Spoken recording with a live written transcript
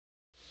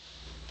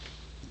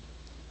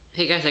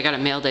Hey guys, I got a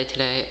mail day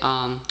today.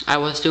 I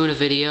was doing a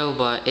video,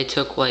 but it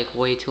took like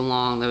way too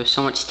long. There was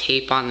so much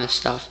tape on this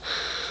stuff.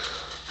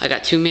 I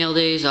got two mail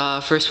days.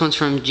 First one's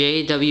from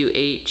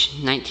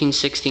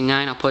jwh1969.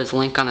 I'll put his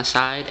link on the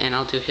side, and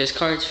I'll do his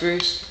cards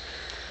first.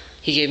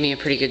 He gave me a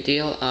pretty good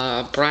deal.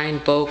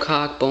 Brian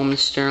Bocock, Bowman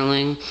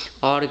Sterling,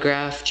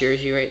 autograph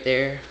jersey right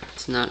there.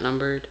 It's not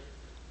numbered.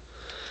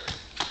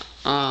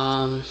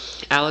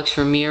 Alex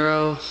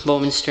Ramiro,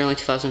 Bowman Sterling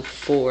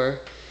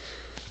 2004.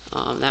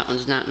 That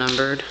one's not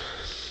numbered.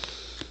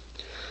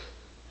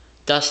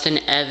 Dustin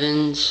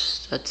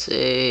Evans, that's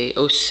a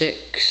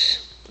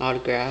 06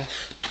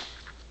 autograph.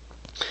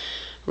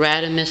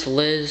 Radimus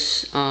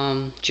Liz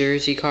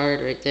jersey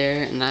card right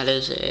there, and that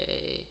is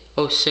a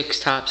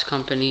 06 Topps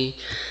Company.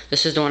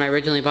 This is the one I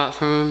originally bought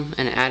from him.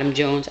 An Adam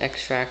Jones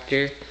X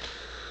Factor.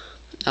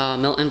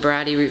 Milton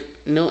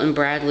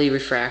Bradley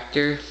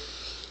refractor.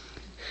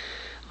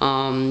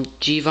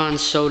 Givon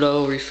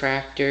Soto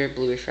refractor,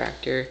 blue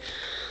refractor.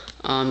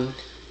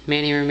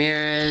 Manny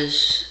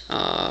Ramirez,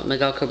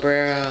 Miguel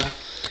Cabrera,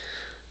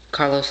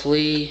 Carlos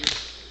Lee,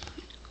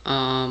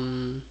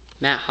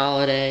 Matt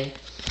Holliday,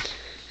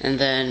 and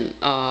then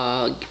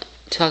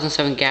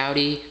 2007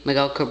 Gowdy,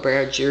 Miguel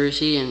Cabrera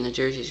jersey, and the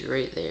jersey's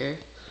right there.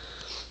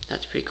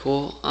 That's pretty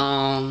cool.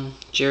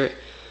 Let's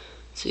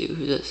see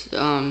who this.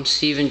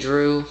 Stephen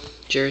Drew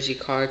jersey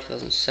card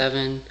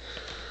 2007,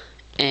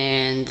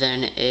 and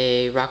then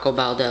a Rocco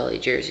Baldelli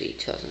jersey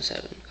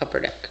 2007 Upper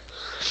Deck.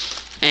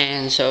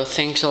 And so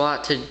thanks a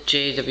lot to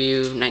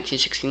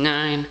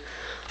jwh1969. I'll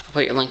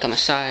put your link on the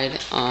side.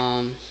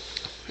 And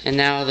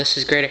now this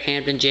is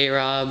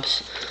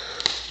Greaterhamdenjrob's.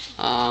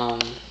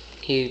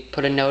 He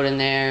put a note in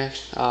there.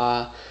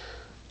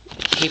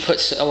 He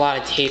puts a lot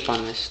of tape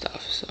on this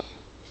stuff, so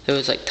there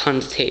was like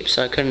tons of tape,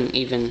 so I couldn't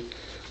even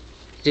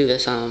do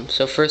this.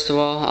 So first of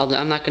all,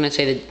 I'm not gonna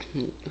say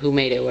who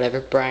made it, whatever.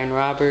 Brian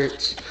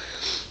Roberts,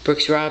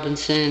 Brooks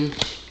Robinson,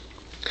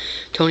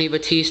 Tony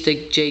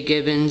Batista, Jay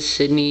Gibbons,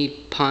 Sidney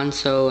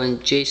Ponso,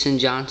 and Jason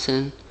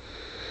Johnson.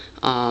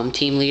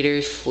 Team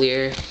leaders,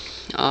 Fleer.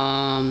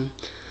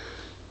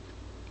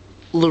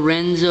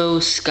 Lorenzo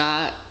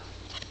Scott,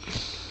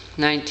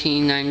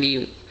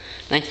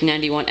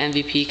 1991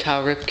 MVP,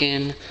 Cal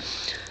Ripken.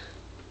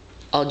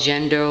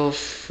 Alejandro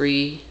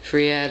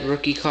Friad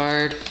rookie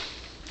card.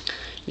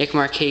 Nick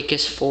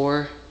Markakis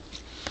 4.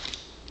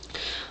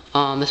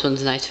 This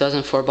one's nice.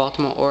 2004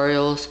 Baltimore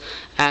Orioles.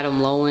 Adam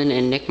Lowen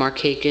and Nick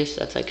Markakis.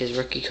 That's like his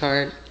rookie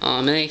card.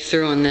 And they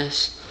threw in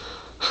this.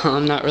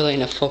 I'm not really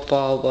into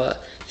football,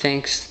 but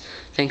thanks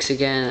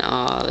again.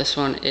 This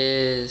one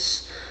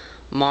is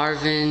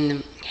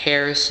Marvin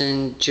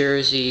Harrison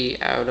jersey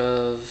out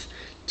of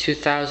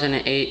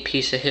 2008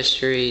 Piece of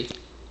History.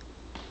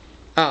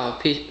 Oh,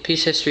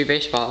 Piece History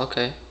Baseball.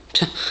 Okay.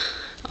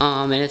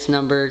 And it's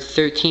numbered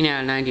 13 out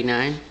of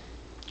 99.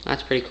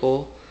 That's pretty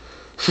cool.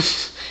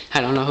 I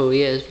don't know who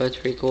he is, but it's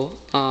pretty cool.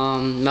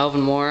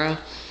 Melvin Mora,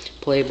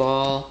 play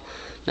ball.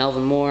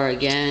 Melvin Mora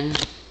again.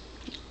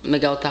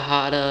 Miguel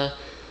Tejada,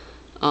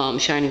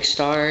 Shining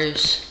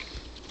Stars.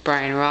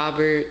 Brian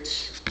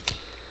Roberts,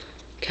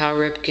 Cal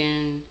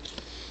Ripken,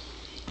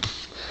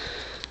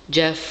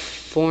 Jeff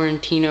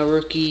Florentino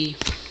rookie.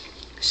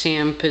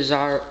 Sam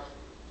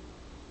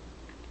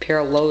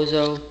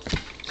Paralozzo,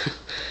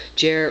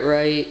 Jarrett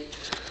Wright,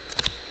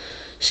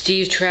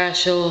 Steve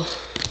Trashel,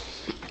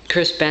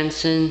 Chris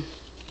Benson,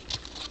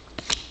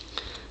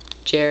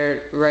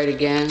 Jarrett Wright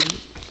again,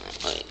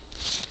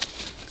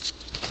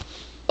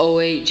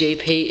 08 Jay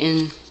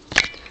Payton,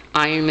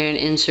 Iron Man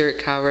insert,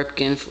 Cal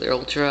Ripken, Fleer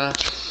Ultra,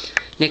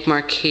 Nick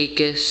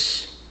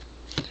Markakis,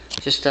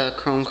 just a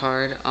chrome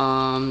card.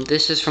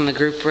 This is from the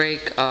group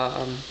break.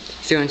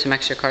 Threw in some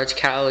extra cards,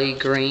 Cali,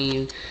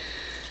 Green,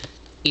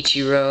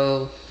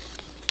 Ichiro.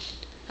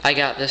 I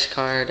got this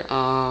card.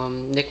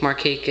 Nick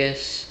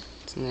Markakis,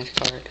 it's a nice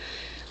card.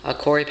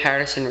 Corey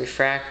Patterson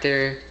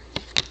refractor,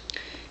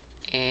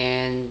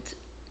 and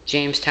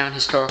Jamestown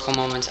historical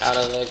moments out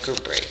of the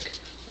group break.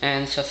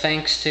 And so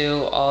thanks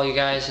to all you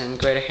guys in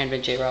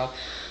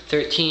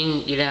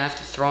Greaterhamdenjrob13. You didn't have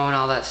to throw in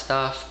all that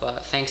stuff,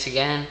 but thanks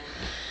again.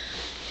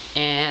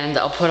 And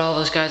I'll put all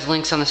those guys'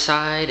 links on the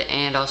side,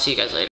 and I'll see you guys later.